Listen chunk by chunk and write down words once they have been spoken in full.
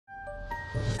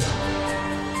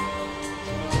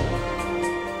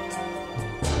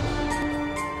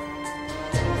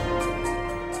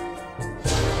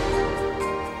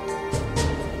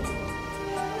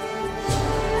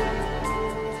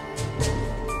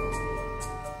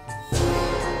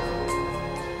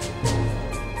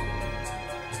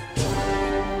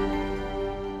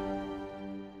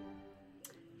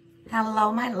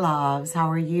Hello, my loves. How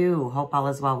are you? Hope all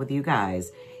is well with you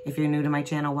guys. If you're new to my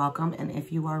channel, welcome. And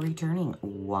if you are returning,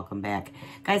 welcome back.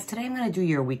 Guys, today I'm going to do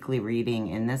your weekly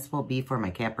reading, and this will be for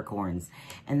my Capricorns.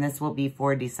 And this will be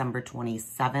for December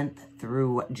 27th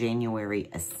through January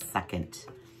 2nd.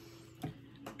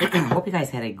 Hope you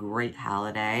guys had a great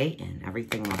holiday and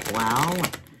everything went well.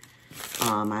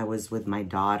 I was with my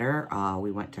daughter.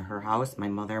 We went to her house, my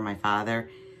mother, my father,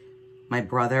 my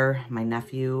brother, my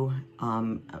nephew,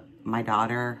 my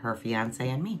daughter, her fiance,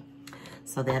 and me.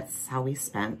 So that's how we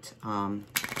spent my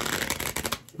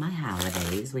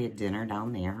holidays. We had dinner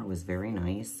down there. It was very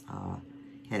nice.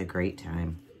 Had a great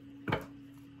time.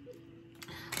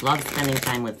 Love spending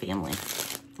time with family.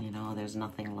 You know, there's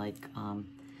nothing like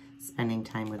spending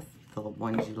time with the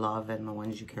ones you love and the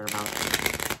ones you care about.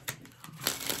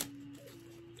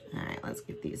 All right, let's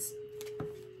get these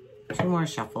 2 more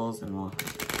shuffles and we'll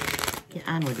get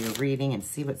on with your reading and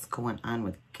see what's going on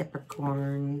with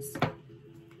Capricorns.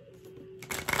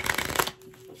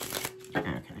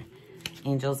 Okay.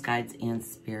 Angels, guides, and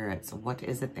spirits. What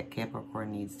is it that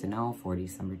Capricorn needs to know for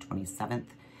December 27th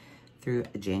through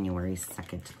January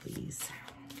 2nd, please?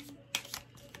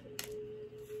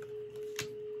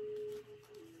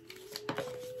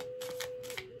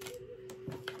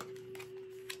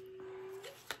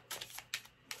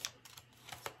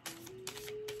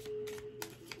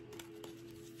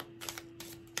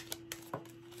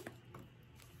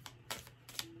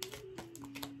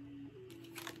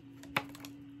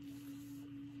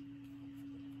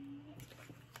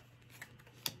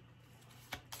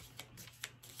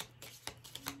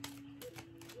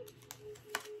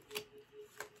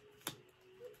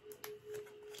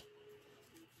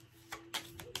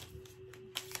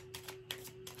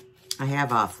 I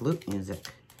have flute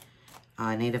music,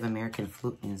 Native American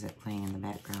flute music playing in the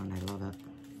background. I love it.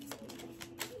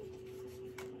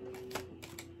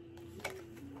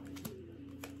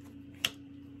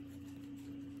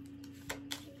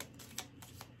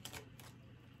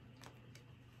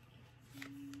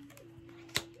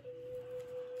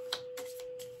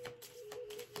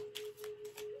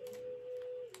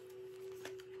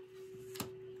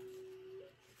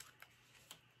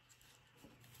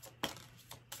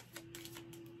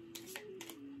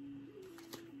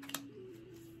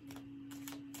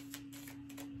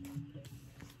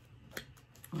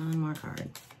 One more card.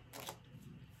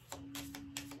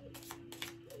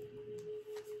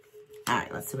 All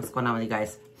right, let's see what's going on with you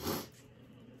guys.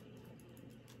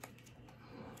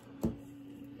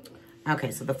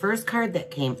 Okay, so the first card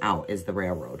that came out is the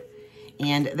Railroad.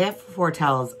 And that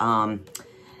foretells,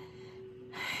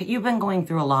 you've been going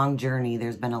through a long journey.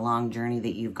 There's been a long journey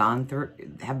that you've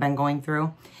been going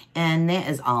through. And that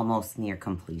is almost near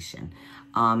completion.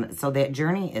 So that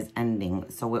journey is ending.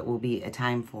 So it will be a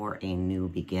time for a new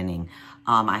beginning.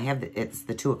 It's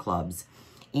the 2 of Clubs.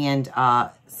 And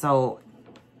so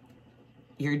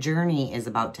your journey is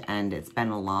about to end. It's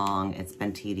been it's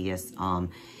been tedious.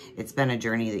 It's been a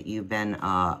journey that you've been,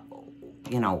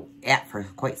 at for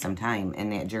quite some time.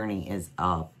 And that journey is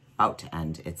about to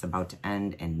end. It's about to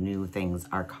end and new things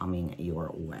are coming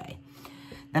your way.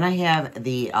 Then I have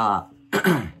the,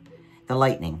 the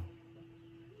Lightning.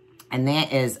 And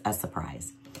that is a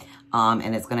surprise.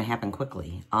 And it's going to happen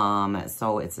quickly.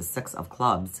 So it's a 6 of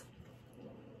Clubs.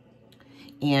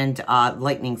 And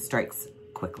lightning strikes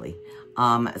quickly.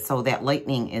 So that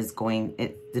lightning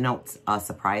it denotes a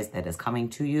surprise that is coming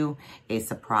to you. A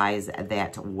surprise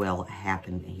that will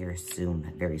happen here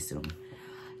soon, very soon.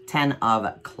 10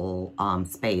 of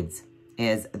Spades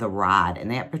is the Rod,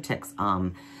 and that protects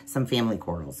some family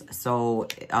quarrels. So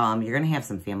you're going to have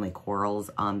some family quarrels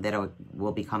that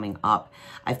will be coming up.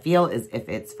 I feel as if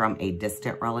it's from a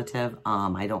distant relative.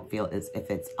 I don't feel as if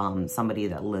it's somebody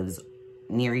that lives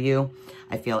near you.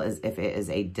 I feel as if it is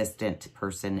a distant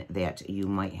person that you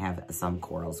might have some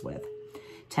quarrels with.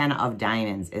 10 of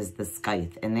Diamonds is the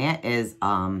Scythe, and that is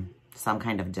some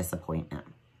kind of disappointment.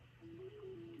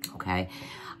 Okay.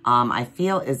 I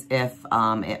feel as if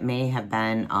it may have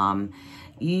been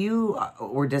you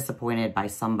were disappointed by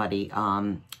somebody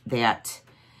that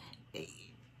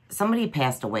somebody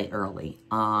passed away early.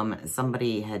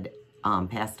 Somebody had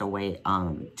passed away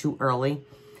too early,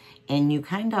 and you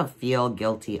kind of feel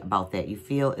guilty about that. You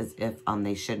feel as if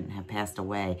they shouldn't have passed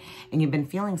away, and you've been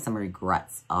feeling some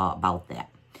regrets about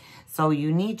that. So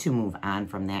you need to move on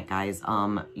from that, guys.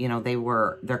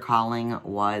 Their calling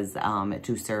was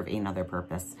to serve another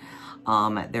purpose.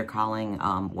 Their calling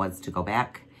was to go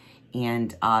back,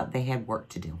 and they had work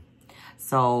to do.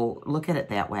 So look at it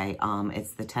that way.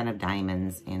 It's the 10 of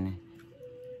Diamonds, and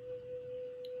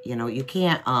you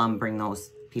can't bring those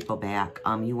people back.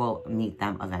 You will meet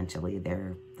them eventually. They'll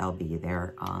they'll be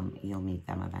there. You'll meet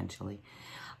them eventually.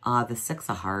 The Six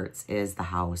of Hearts is the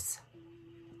house.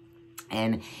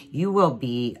 And you will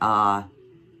be, all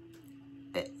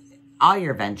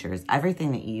your ventures,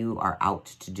 everything that you are out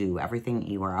to do, everything that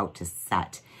you are out to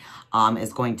set,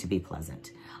 is going to be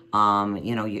pleasant.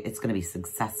 You know, it's going to be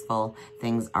successful.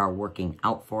 Things are working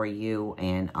out for you,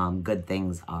 and good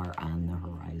things are on the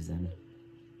horizon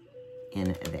in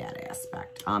that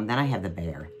aspect. Then I have the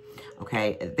Bear.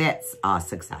 Okay, that's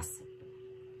success.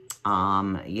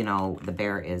 You know, the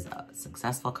Bear is a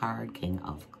successful card, King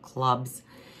of Clubs.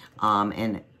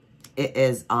 And it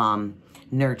is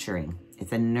nurturing.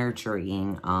 It's a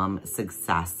nurturing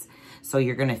success. So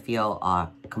you're going to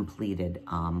feel completed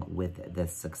with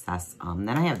this success. Then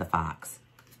I have the Fox.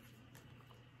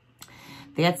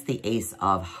 That's the Ace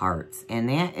of Hearts. And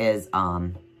that is,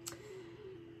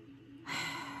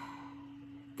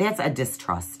 that's a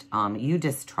distrust. You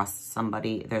distrust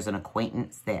somebody. There's an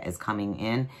acquaintance that is coming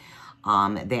in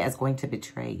that is going to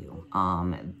betray you.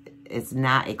 It's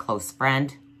not a close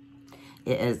friend.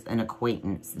 It is an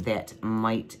acquaintance that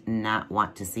might not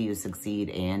want to see you succeed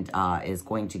and is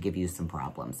going to give you some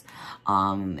problems.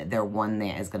 They're one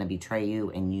that is going to betray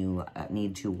you, and you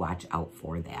need to watch out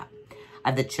for that. I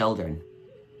have the Children.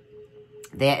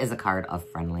 That is a card of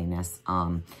friendliness.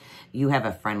 You have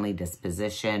a friendly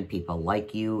disposition. People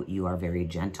like you. You are very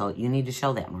gentle. You need to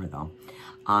show that more, though.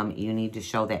 You need to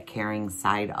show that caring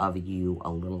side of you a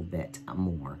little bit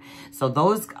more. So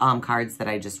those cards that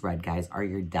I just read, guys, are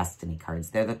your destiny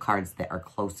cards. They're the cards that are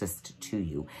closest to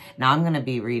you. Now I'm going to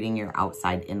be reading your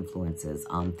outside influences,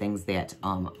 things that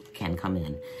can come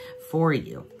in for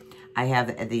you. I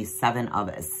have the Seven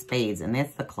of Spades, and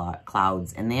that's the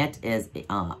clouds, and that is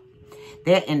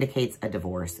that indicates a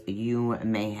divorce. You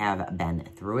may have been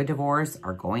through a divorce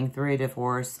or going through a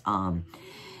divorce,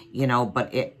 you know,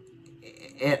 but it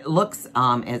looks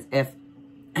as if,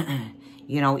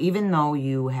 you know, even though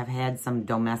you have had some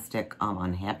domestic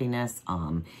unhappiness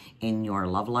in your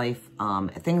love life,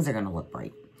 things are going to look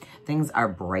bright. Things are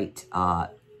bright.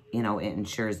 You know, it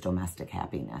ensures domestic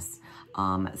happiness.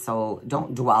 So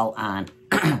don't dwell on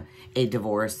a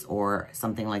divorce or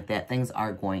something like that. Things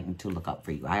are going to look up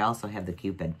for you. I also have the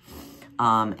Cupid.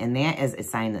 And that is a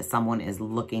sign that someone is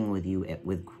looking with you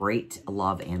with great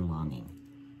love and longing.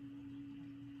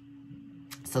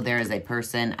 So there is a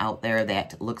person out there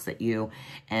that looks at you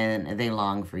and they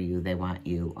long for you. They want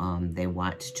you. They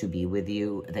want to be with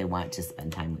you. They want to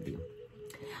spend time with you.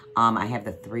 I have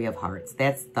the Three of Hearts.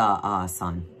 That's the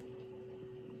Sun.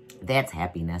 That's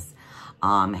happiness.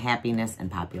 Happiness and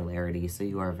popularity. So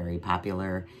you are very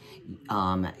popular.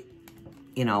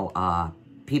 You know,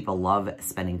 people love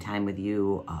spending time with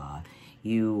you.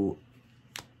 You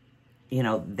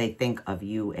know, they think of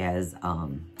you as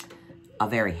a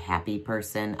very happy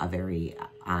person, a very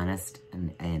honest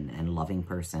and loving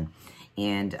person.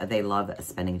 And they love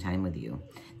spending time with you.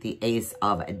 The Ace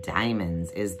of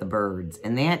Diamonds is the Birds.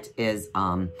 And that is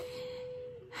a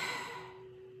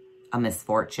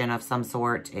misfortune of some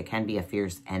sort. It can be a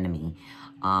fierce enemy.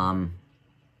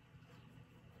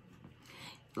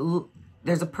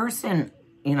 There's a person,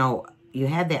 you know, you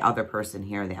had that other person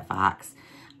here, that Fox.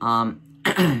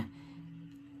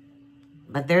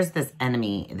 But there's this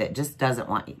enemy that just doesn't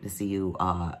want to see you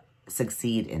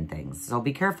succeed in things. So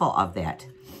be careful of that.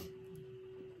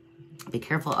 Be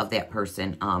careful of that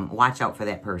person. Watch out for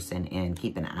that person and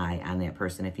keep an eye on that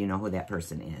person if you know who that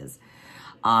person is.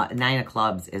 Nine of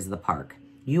Clubs is the Park.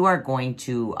 You are going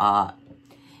to,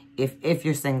 if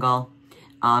you're single,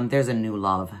 there's a new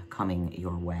love coming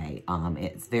your way.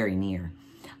 It's very near.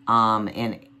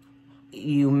 And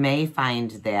you may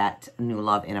find that new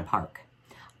love in a park.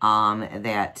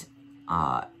 That,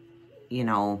 you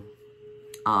know,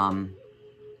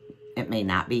 it may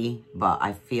not be, but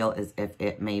I feel as if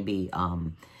it may be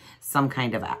some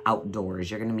kind of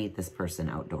outdoors. You're going to meet this person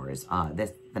outdoors.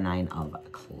 This the Nine of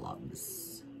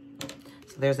Clubs.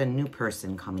 So there's a new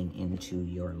person coming into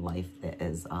your life that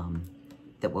is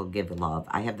that will give love.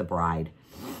 I have the Bride,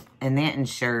 and that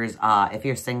ensures if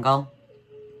you're single,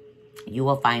 you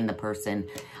will find the person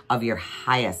of your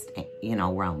highest, you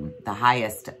know, realm, the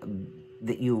highest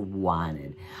that you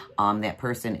wanted. That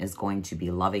person is going to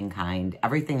be loving, kind.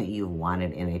 Everything that you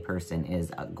wanted in a person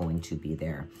is going to be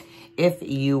there. If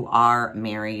you are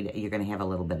married, you're going to have a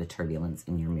little bit of turbulence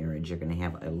in your marriage. You're going to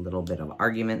have a little bit of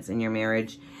arguments in your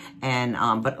marriage. And,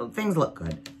 but things look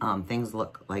good. Things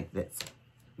look like that's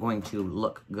going to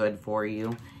look good for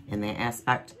you in that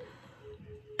aspect.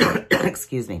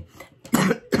 Excuse me.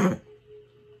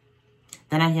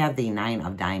 Then I have the Nine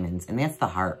of Diamonds, and that's the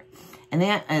Heart. And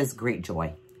that is great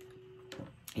joy.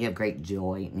 You have great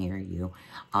joy near you.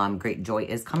 Great joy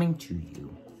is coming to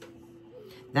you.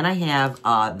 Then I have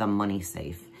the money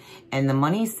safe. And the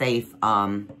money safe,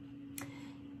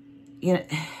 you know,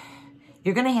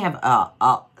 you're going to have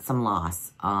some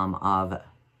loss of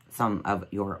some of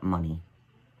your money.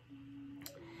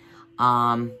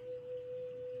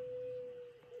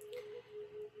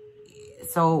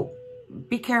 So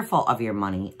be careful of your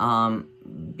money.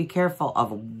 Be careful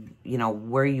of, you know,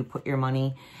 where you put your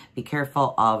money. Be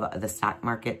careful of the stock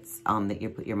markets that you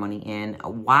put your money in.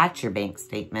 Watch your bank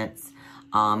statements.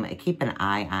 Keep an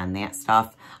eye on that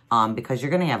stuff because you're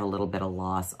going to have a little bit of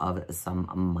loss of some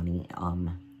money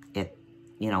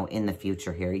you know, in the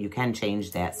future here. You can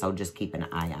change that, so just keep an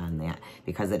eye on that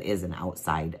because it is an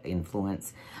outside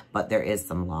influence, but there is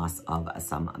some loss of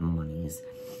some monies.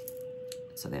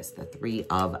 So that's the 3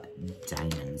 of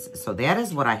Diamonds. So that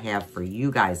is what I have for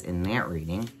you guys in that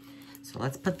reading. So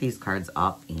let's put these cards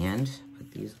up and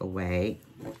put these away.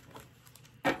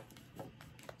 All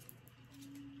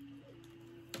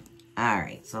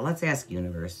right, so let's ask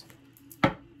Universe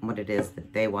what it is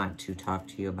that they want to talk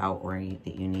to you about or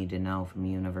that you need to know from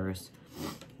Universe.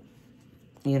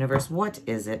 Universe, what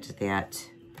is it that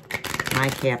my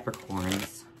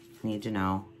Capricorns need to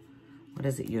know? What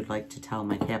is it you'd like to tell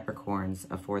my Capricorns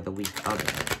for the week of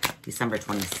December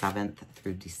 27th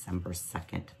through December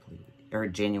 2nd, please? Or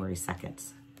January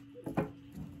 2nd. I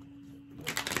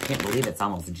can't believe it's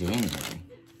almost January.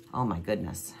 Oh my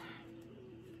goodness.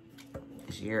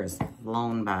 This year has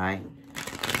flown by.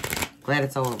 Glad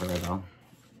it's over though.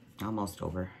 Almost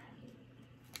over.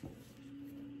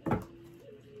 All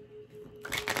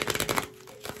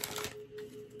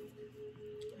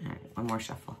right, one more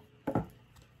shuffle.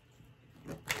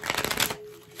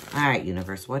 All right,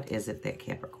 Universe, what is it that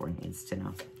Capricorn needs to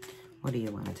know? What do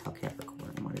you want to tell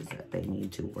Capricorn? What is it they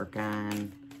need to work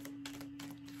on?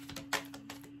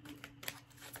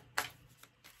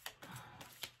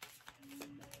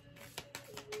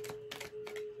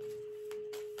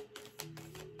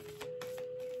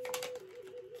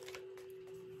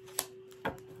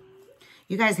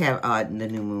 You guys have the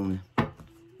new moon.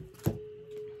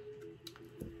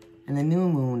 And the new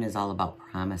moon is all about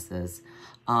promises.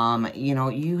 You know,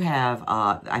 you have,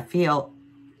 I feel,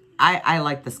 I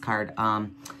like this card.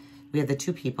 We have the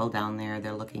 2 people down there.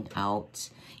 They're looking out,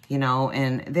 you know,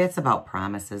 and that's about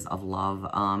promises of love.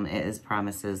 It is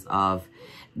promises of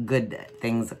good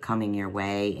things coming your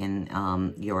way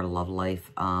in your love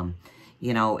life.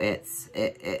 You know, it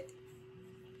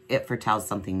foretells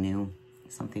something new.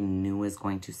 Something new is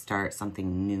going to start.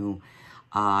 Something new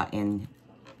in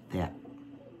that.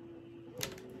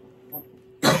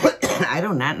 I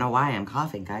do not know why I'm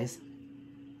coughing, guys.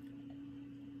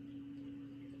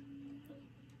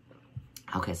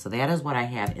 Okay, so that is what I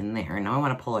have in there. Now I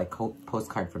want to pull a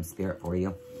postcard from Spirit for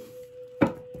you.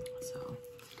 So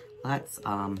let's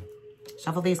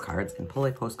shuffle these cards and pull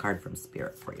a postcard from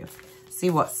Spirit for you. See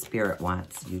what Spirit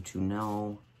wants you to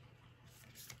know.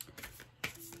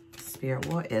 Spirit,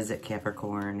 what is it,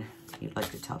 Capricorn, you'd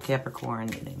like to tell Capricorn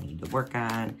that they need to work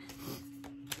on?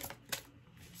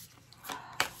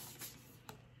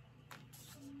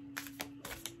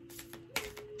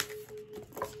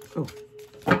 Ooh.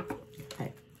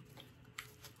 Okay.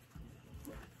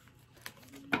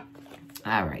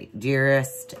 All right,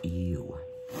 dearest you.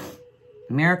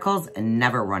 Miracles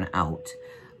never run out.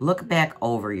 Look back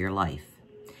over your life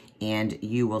and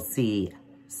you will see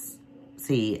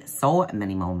so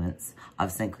many moments of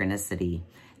synchronicity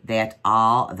that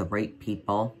all the right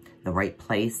people, the right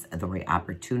place, the right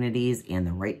opportunities, and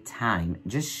the right time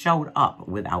just showed up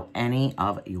without any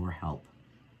of your help.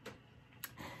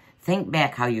 Think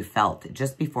back how you felt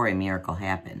just before a miracle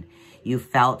happened. You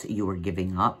felt you were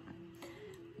giving up,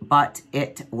 but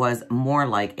it was more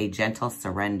like a gentle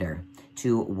surrender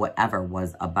to whatever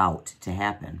was about to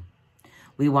happen.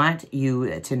 We want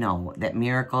you to know that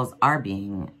miracles are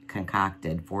being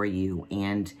concocted for you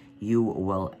and you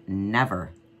will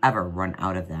never, ever run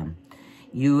out of them.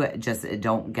 You just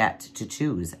don't get to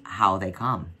choose how they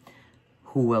come.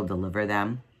 Who will deliver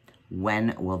them?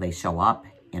 When will they show up?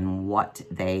 And what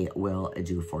they will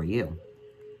do for you.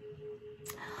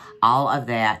 All of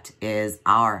that is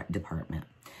our department.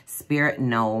 Spirit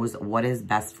knows what is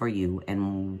best for you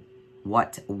and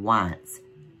what wants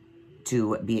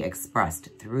to be expressed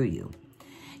through you.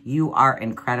 You are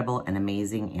incredible and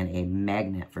amazing and a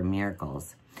magnet for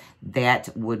miracles.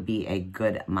 That would be a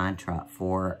good mantra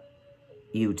for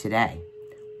you today.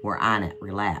 We're on it.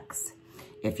 Relax.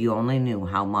 If you only knew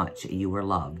how much you were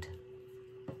loved.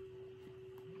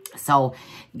 So,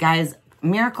 guys,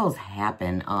 miracles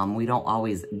happen. We don't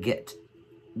always get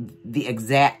the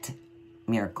exact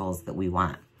miracles that we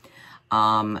want.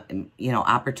 You know,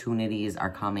 opportunities are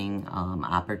coming,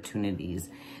 opportunities,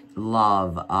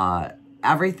 love,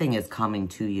 everything is coming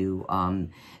to you.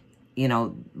 You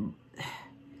know,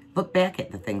 look back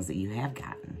at the things that you have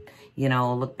gotten. You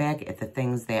know, look back at the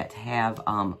things that have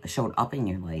showed up in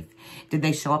your life. Did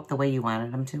they show up the way you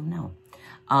wanted them to? No.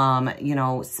 You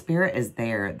know, spirit is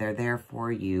there. They're there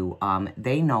for you.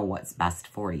 They know what's best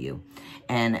for you.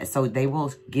 And so they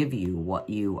will give you what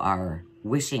you are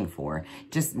wishing for.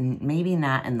 Just maybe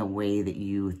not in the way that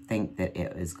you think that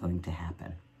it is going to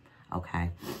happen.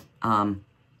 Okay.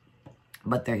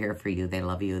 But they're here for you. They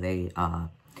love you. They,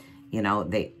 you know,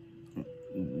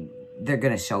 they're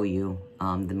going to show you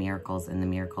the miracles, and the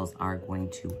miracles are going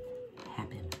to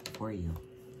happen for you.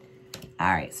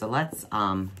 All right. So let's,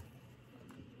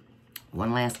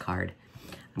 one last card.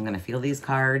 I'm going to feel these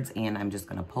cards, and I'm just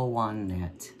going to pull one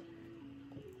that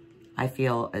I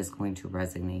feel is going to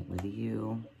resonate with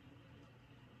you.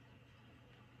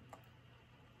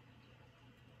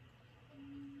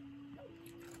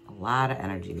 A lot of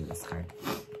energy in this card.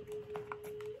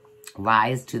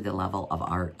 Rise to the level of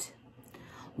art.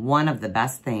 One of the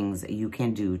best things you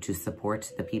can do to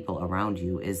support the people around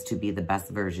you is to be the best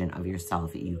version of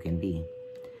yourself you can be.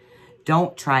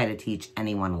 Don't try to teach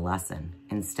anyone a lesson.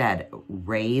 Instead,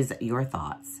 raise your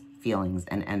thoughts, feelings,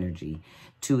 and energy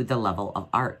to the level of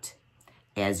art.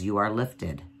 As you are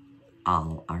lifted,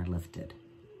 all are lifted.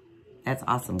 That's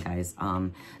awesome, guys.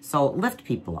 So lift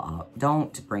people up.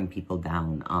 Don't bring people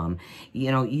down.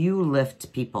 You know, you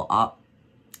lift people up,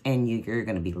 and you're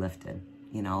going to be lifted.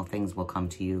 You know, things will come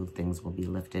to you. Things will be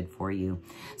lifted for you.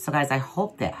 So, guys, I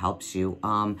hope that helps you.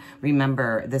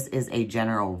 Remember, this is a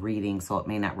general reading, so it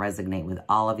may not resonate with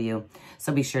all of you.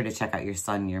 So be sure to check out your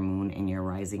sun, your moon, and your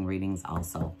rising readings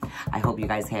also. I hope you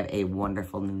guys have a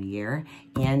wonderful new year.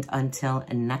 And until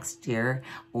next year,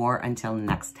 or until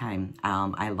next time,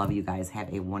 I love you guys.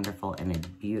 Have a wonderful and a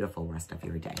beautiful rest of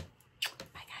your day.